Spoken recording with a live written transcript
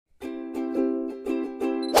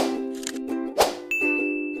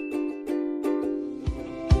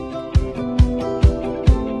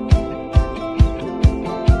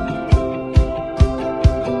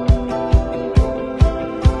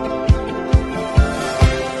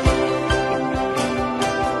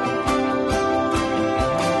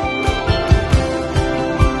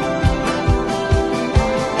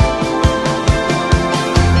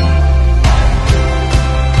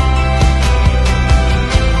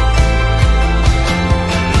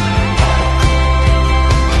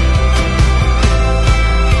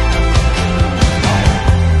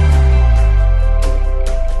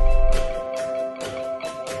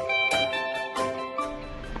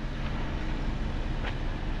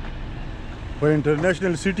په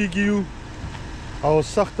انټرنیشنل سټي کې یو او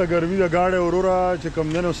سخته ګرمي ده ګاډی وروره چې کوم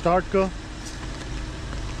دی نو سټارټ کړه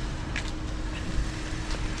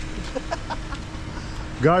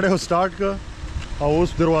ګاډی خو سټارټ کړه او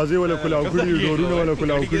اوس دروازې ولا کلاو کړي ډورونه ولا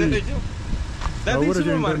کلاو کړي دا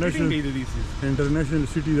انټرنیشنل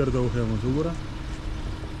سټي درته وښیم اوس وګوره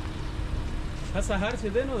سهار چې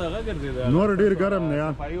دی نو دغه ګرځېده نور ډېر ګرم نه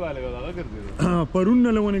یار پرون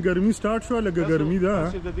نه لونې ګرمي سټارټ شوه لږه ګرمي ده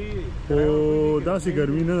خو داسې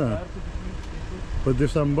ګرمي نه ده په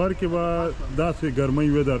دسمبر کې به داسې ګرمۍ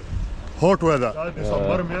ویدر هاټ ویدر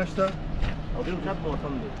دسمبر میاشت ده او ډېر چت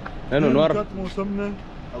موسم دی نو نور چت موسم نه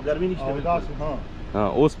او ګرمي نشته ها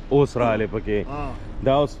اوس راغلی پکې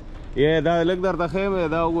دا اوس یې دا لږ درته ښیم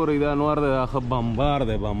دا وګورئ دا نور دی دا ښه بمبار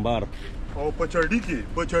دی بمبار او په چړډي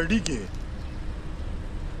کې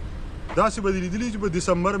داسې به دې لیدلي چې په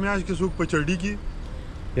دسمبر میاشت کې څوک په چړډي کې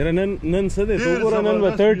یاره نن څه دی ته وګوره نن به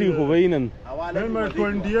 30 خو به وي نن به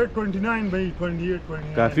 28 29 به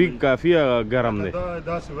 28 کافي ګرم دی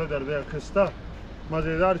داسې ویدر دی ښایسته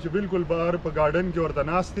مزیدار چې بالکل بهر په ګارډن کې ورته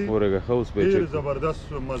ناست دی ورګه ښه اوس به ډېر زبردست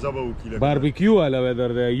مزه به وکړي باربیکیو والا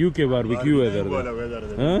ویدر دی یو کې باربیکیو ویدر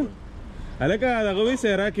دی هلکه دغه وایي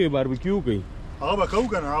سیرا کې باربیکیو کوي هغه به کوو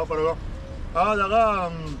که نه هغه پروا هغه دغه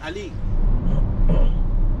علي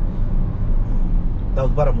دا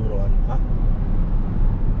اوس بره مونږ روان یو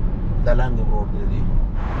دا لاندې روډ دی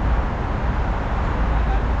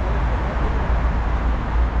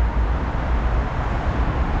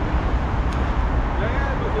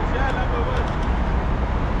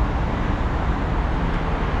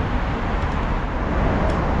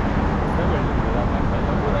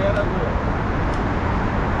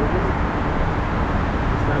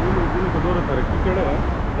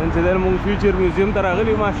نن چې دی مونږ فیوچر میوزیم ته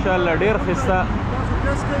راغلي ماشاءالله ډېر ښایسته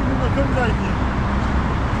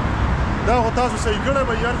دا خو تاسو صحیح کړی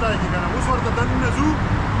به هر ځای کې که نه اوس ورته دننه ځو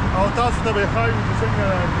او تاسو ته به یې ښایو چې څنګه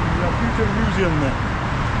فیوچر میوزیم دی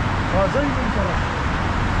راځئ موږ سره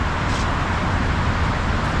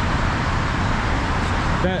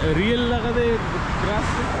دا ریل دغه دی کراس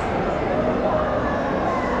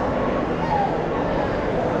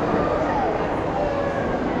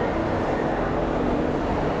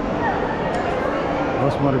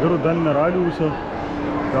بس ملګرو دننه رالو اوس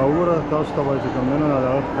دا وګوره تاسو ته به چې کوم دی نو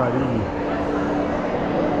دغه ښکارېږي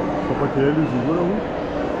خو پکې الوځي ګوره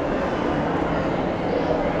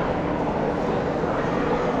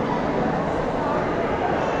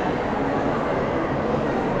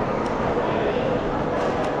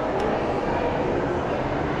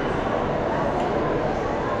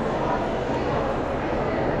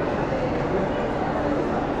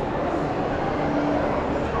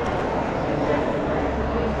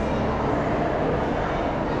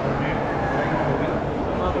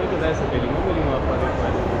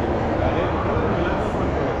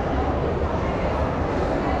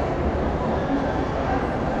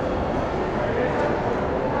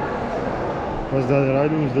بس دا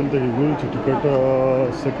رالو اوس دلته کې ګورو چې ټیکټ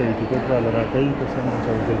څه کوي ټیکټ راله راکوي که څنګه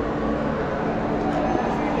چلځي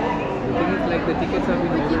The thing is like the tickets have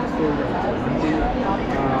been already sold out until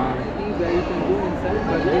where you can go inside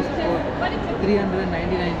but this for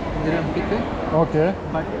 399 dirham ticket. Okay.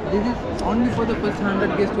 But this is only for the first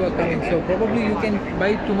 100 guests who are coming. So probably you can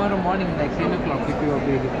buy tomorrow morning like 10 o'clock if you are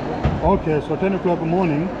big. Okay, so 10 o'clock in the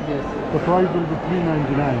morning. Yes. The price will be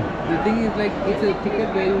 399. The thing is like it's a ticket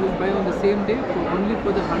where you will buy on the same day for only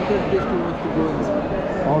for the 100 guests who want to go inside.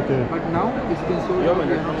 Okay. But now it's been sold out.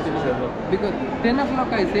 We are not selling. Because 10 o'clock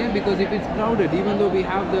I say because if it's crowded, even though we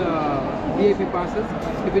have the VIP passes,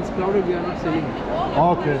 if it's crowded we are not selling it.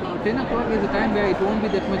 Okay. So 10 o'clock is the time where it won't be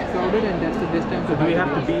that much crowded and that's the best time to buy. We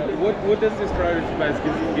have to be. What does this crowded space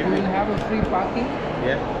give you? You will have a free parking.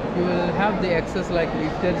 Yeah. You will have the access like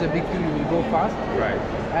if there's a big queue you will go fast. Right.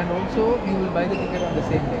 And also you will buy the ticket on the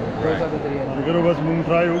same day. Those are the three elements. مګر بس مونږ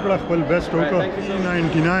ټرای وکړه خپل بیسټ وکړه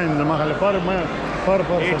 99 زما خلک پر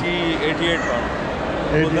 88 pound.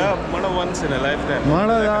 دا مړه once in a lifetime.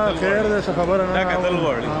 مړه دا خیر ده څه خبره نه دا کتل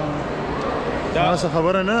غواړي. دا څه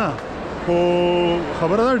خبره نه خو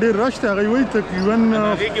خبره ده ډېر رش دی هغوی وایي تقریبا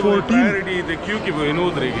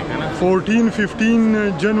 14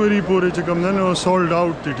 15 جنوري پورې چې کوم دی نو سولډ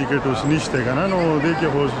آوټ دی ټیکټ اوس نشته که نه نو دې کې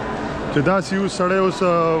خو چې داسې اوس سړی اوس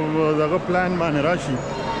دغه پلان باندې راشي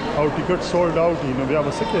او ټیکټ سولډ آوټ وي نو بیا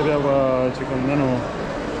به څه کوي بیا به چې کوم دی نو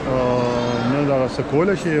نه دغه څه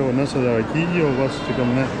کولی شي او نه څه دغه کېږي او بس چې کوم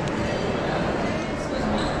دی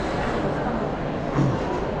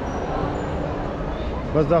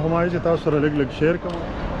بس دا خو ما چې تاسو سره لږ شیر کوم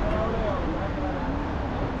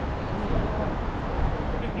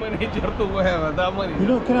manager to go have that money. You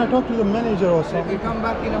know, can I talk to the manager or If we something? come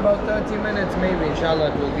back in about 30 minutes, maybe,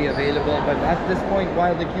 inshallah, it will be available. But at this point,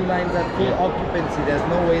 while the queue line's at full occupancy, there's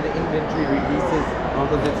no way the inventory releases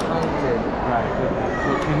because it's counted. Right. So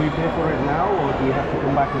can we pay for it now, or do we have to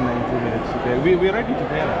come back in 90 minutes to pay? We're ready to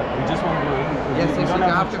pay that. We just want to go in. Yes, we yes, don't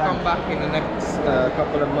you have much to time. come back in the next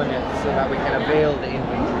couple of minutes so that we can avail the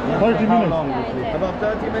inventory. 30 How minutes. long usually? About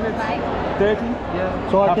 30 minutes? 30?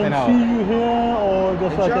 Yeah. So I Half can an hour. see you here, or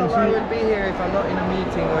just I can Inshallah, I see. will be here if I'm not in a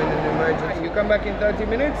meeting or in an emergency. You come back in 30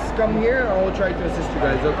 minutes, come here, I will try to assist you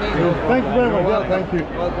guys, okay? Thank you very much. You're Yeah, welcome. thank you.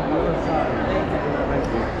 Welcome.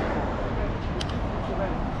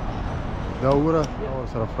 دا وګوره او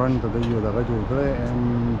سره فرنٹ د یو دغه جوړ کړی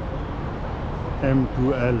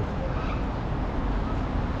M2L.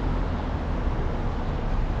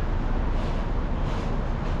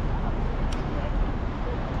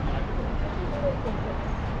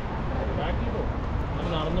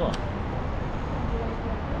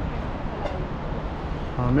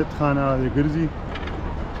 حامد خان دی ګرځي.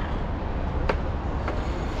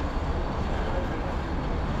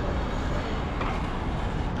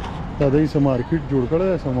 دا دای سم مارکیټ جوړ کړی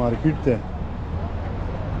دی، سم مارکیټ ته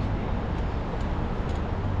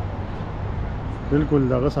بالکل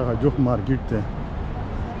دغه څخه جوخ مارکیټ ته.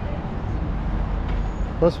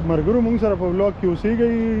 بس مرګرو موږ سره په بلاګ کې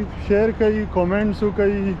اوسېږئ، شیر کوئ، کامنټس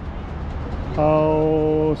وکئ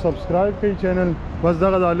او سبسکرایب کوئ چینل. بس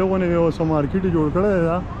دغه د هغونه یو څه مارکیټ جوړ کړی دی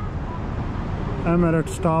دا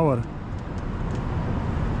ایمریټس ټاور.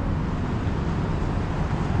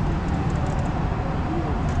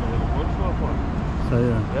 صحیح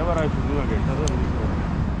ده. یا به راشو دوه ګټه ده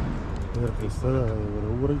ډېر ښایسته ده،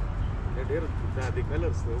 وګورئ. ډېر د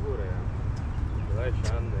کلرز ته وګوره یار، دا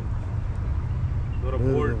شان دی دوره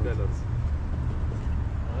بولډ کلرز.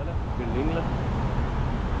 هغه بلډینګ له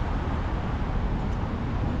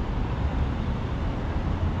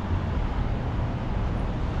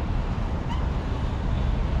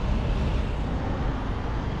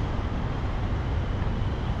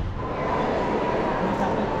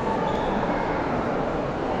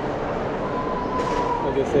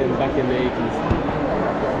saying back in the 80s.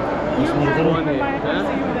 I was born here.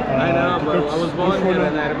 Huh? I know, but I was born here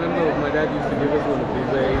and I remember my dad used to give us one of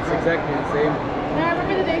these. It's exactly the same. No, I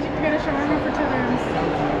remember the days you could get a shawarma for 2 dirhams. It's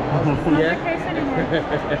not Yeah? the case anymore.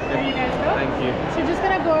 There you guys go. Thank you. So you're just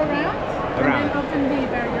gonna go around and then open the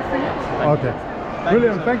barrier for you. Okay.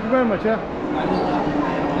 Brilliant. Thank you very much. Yeah.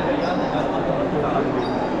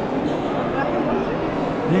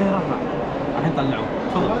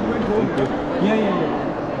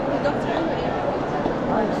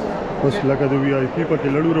 بس لکه د وی آی پی پکې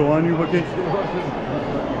لړو روان یو پکې.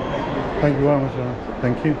 Thank you very much.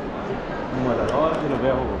 Thank you.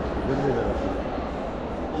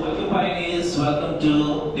 Pioneers, welcome to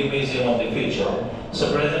the Museum of the Future. So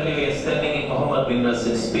presently we are standing in Mohammed bin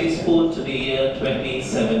Nasser's spaceport to the year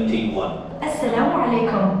 2071. Assalamu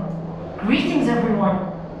alaikum. Greetings everyone.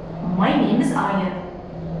 My name is Aya.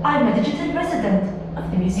 I'm a digital resident of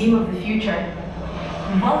the Museum of the Future.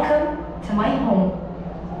 Welcome to my home.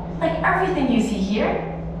 Like everything you see here,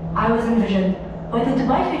 I was envisioned by the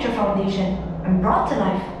Dubai Future Foundation and brought to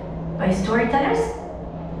life by storytellers,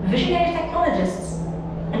 visionary technologists,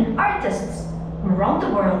 and artists from around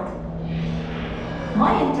the world.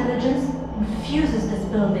 My intelligence infuses this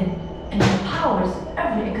building and empowers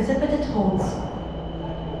every exhibit it holds.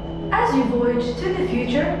 As you voyage to the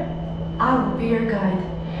future, I will be your guide.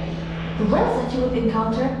 The worlds that you will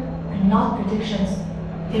encounter are not predictions,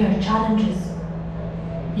 they are challenges.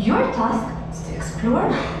 Your task is to explore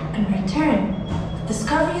and return with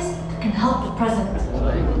discoveries that can help the present.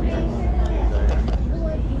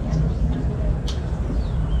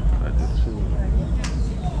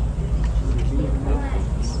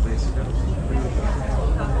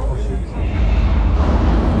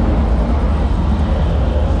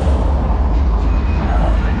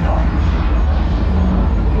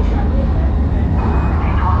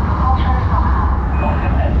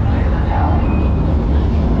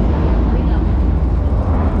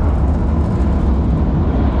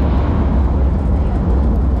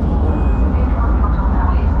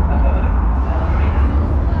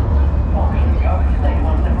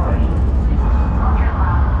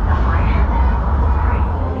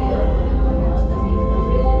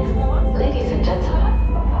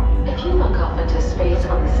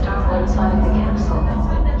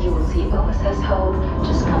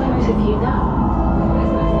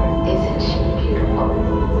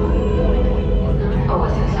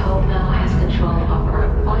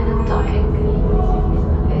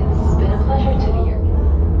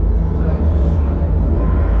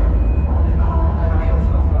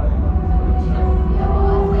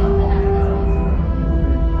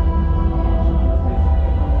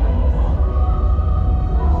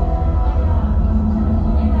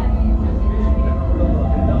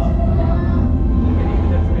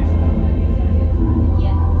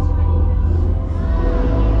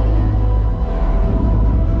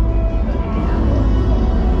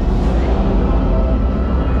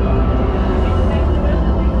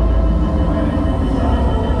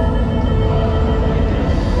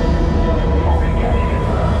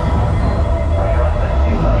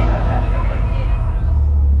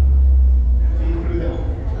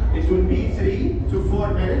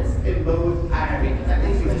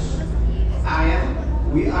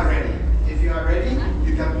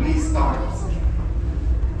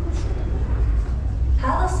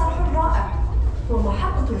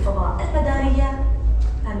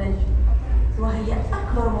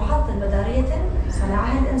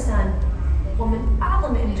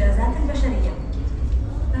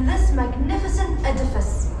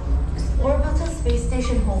 edifice is Orbital Space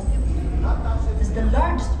Station Home. It is the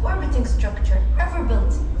largest orbiting structure ever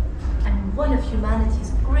built and one of humanity's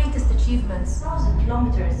greatest achievements. 1,000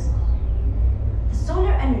 kilometers. The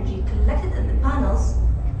solar energy collected in the panels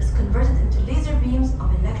is converted into laser beams of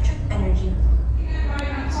electric energy.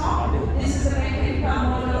 This is a replica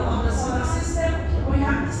model of the solar system. We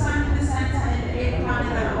have the sun in the center and the 8 planets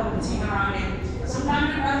that are orbiting around it. So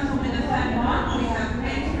planet Earth will be the third one. We have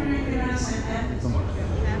Mercury, Venus, and Earth.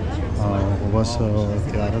 बस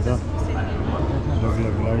तैयार था लग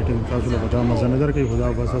lighting था जो बता मज़ा नज़र की खुदा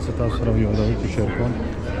बस से तासर भी होता है कि शेयर कौन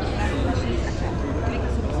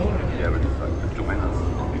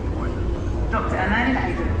Dr. Amanda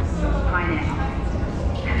Abrams, Pioneer.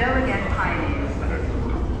 Hello again, Pioneers.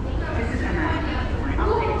 This is Amanda.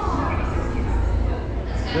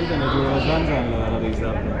 دلته نه جوړه ځان له هغه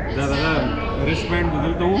حساب ده دا ریسپاند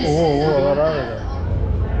دلته وو راغی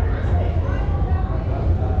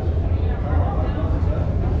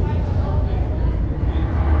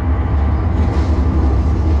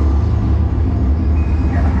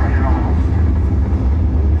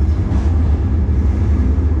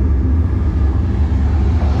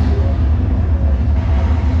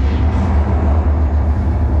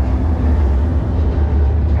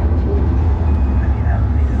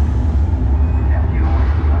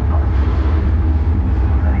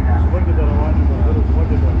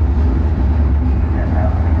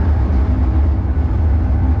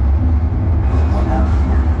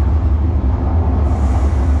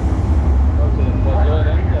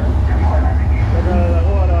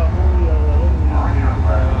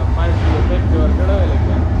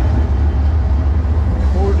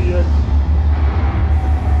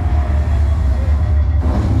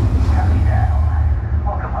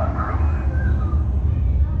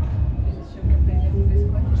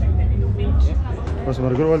بس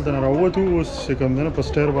مرګر ولته راووتو اوس کوم نه په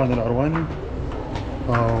سټیر باندې روان یو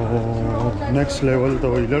او نیکسټ لیول ته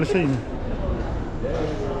ویلړ شي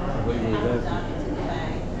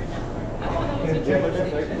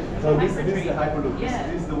So this is the Hyperloop. This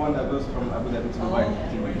is the one that goes from Abu Dhabi to Dubai.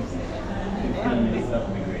 15 minutes, that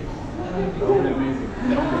would be great. That would be amazing.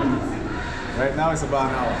 Right now it's about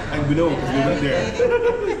an hour. And we know because we went there.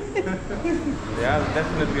 They are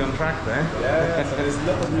definitely on track there. Yeah, so there's a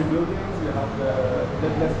lot of new buildings. We have the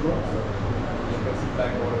deadless road. You can see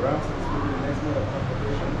flying all around. So this will be the next mode of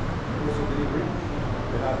transportation. Also delivery.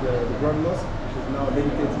 We have the Grandlos, which is now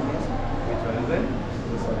levitating us. Which one is it?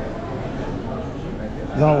 This one.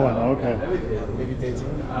 That one, okay.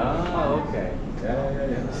 Levitating. Ah, okay. Yeah.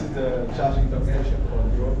 This is the charging top station for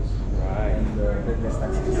the drones. Right. And the deadless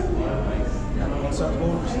taxis. Nice. And one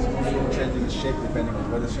circle, which is also changing the shape depending on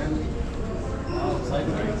weather trend.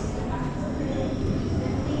 Sideways.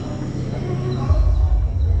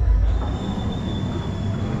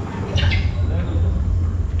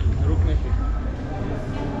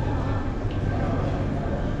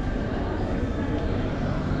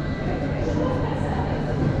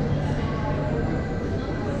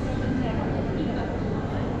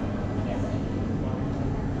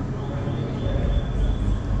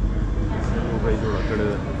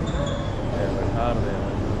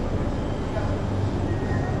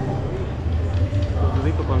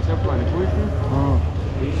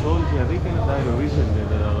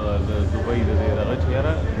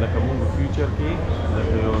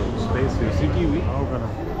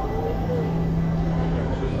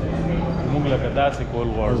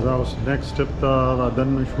 That was next step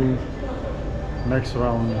done شو next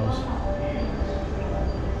round was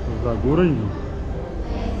دا ګورئ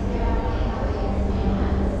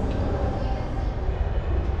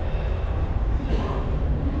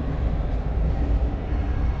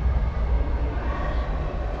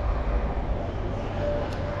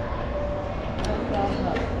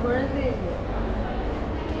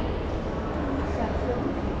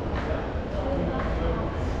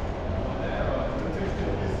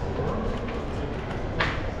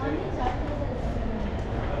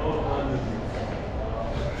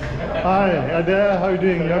Hi, Adair, how are you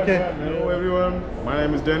doing? You okay? Hello everyone, my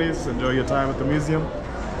name is Dennis. Enjoy your time at the museum.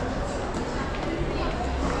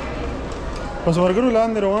 بس ورګرو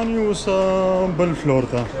لاندې روان یو اوس بل فلور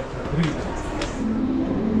ته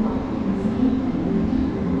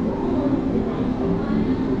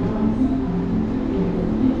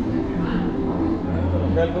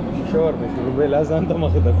خلکو په شاور نه شروع به لازم ته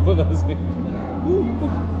مخه ده خو داسې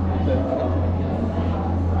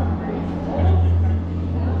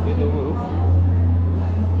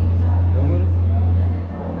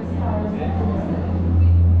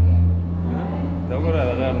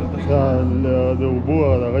د اوبو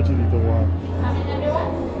هغه چې دي ته وایي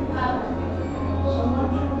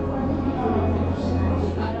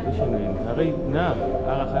غي نه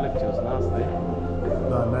هغه خلک چې اوس ناست دی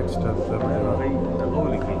دا next step ته به غي دغه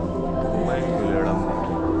ولیکي مایک ولړم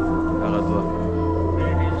هغه دوه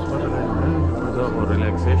دا for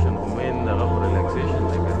relaxation ومین دغه for relaxation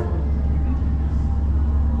دی کنه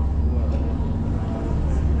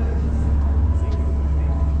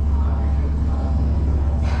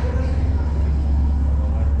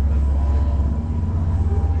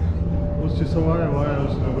اوس چې سوای وای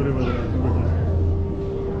اوس خبرې بدلې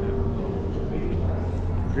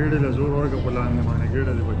ګېډې له زور ورکړه په لاندې باندې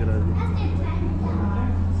ګېډه دې پکې راځي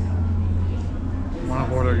ما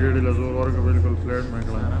خو له ګېډې له زور ورکړه بالکل فلیټ مې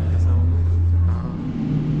کړه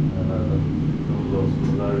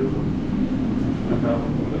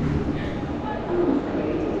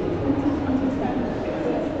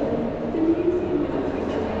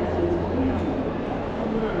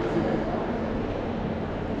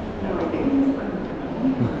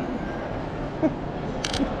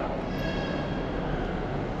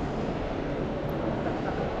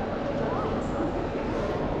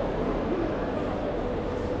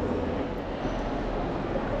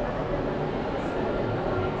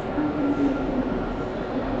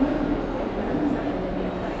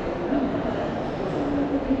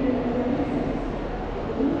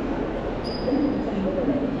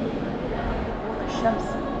الشمس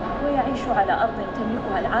ويعيش على أرض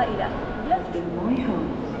تملكها العائلة.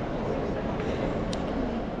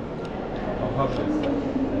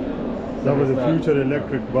 That was a future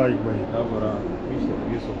electric bike, mate.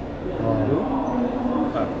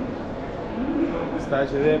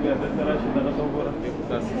 ستاسو دې بیا د تراشي دغه څو ګورم چې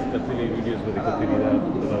تاسو کتلې ویډیوز به کتلې دا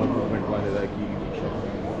دغه موومنت باندې دا کیږي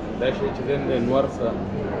دا شی چې د انوار سره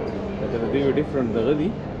دا دی ډیفرنٹ دغه دی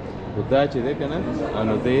او دا چې ده کنه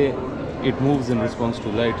انو دې it moves in response to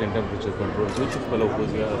light and temperature control so چې په لوکو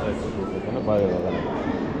زیاده راځي کنه باندې راغلی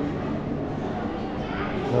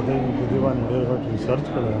دا دې په دې باندې ډېر غټ ریسرچ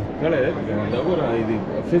کړی دا ګوره دې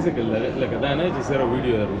فزیکل لکه دا نه چې سره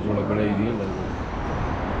ویډیو جوړ کړی دی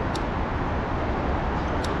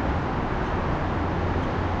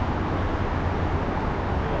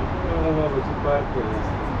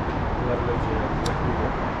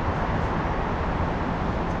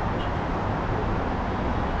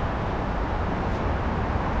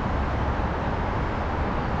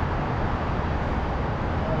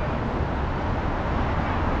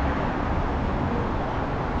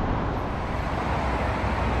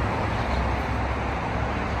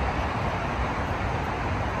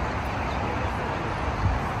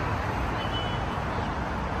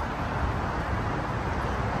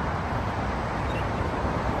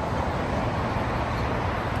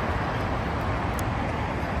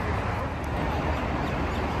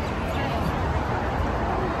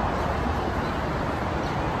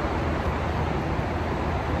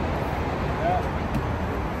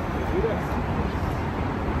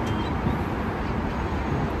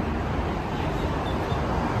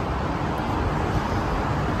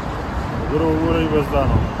ګورئ بس دا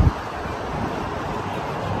نو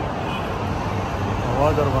هوا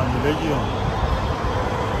در باندې لګي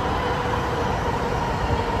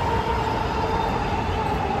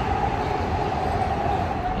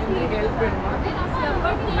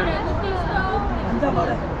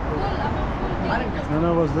نه نه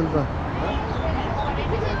بس دلته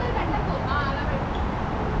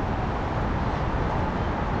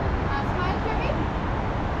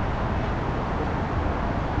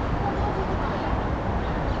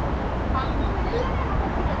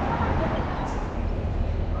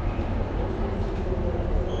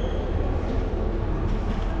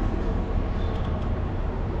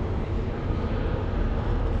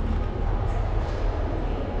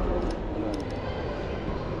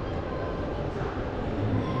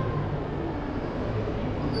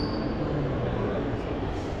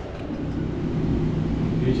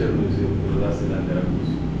Future Museum for the last land there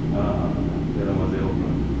was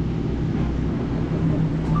open.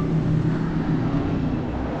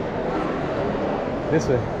 This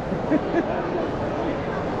way.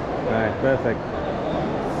 Alright, perfect.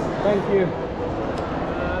 Thank you.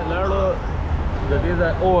 That is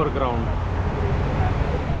overground.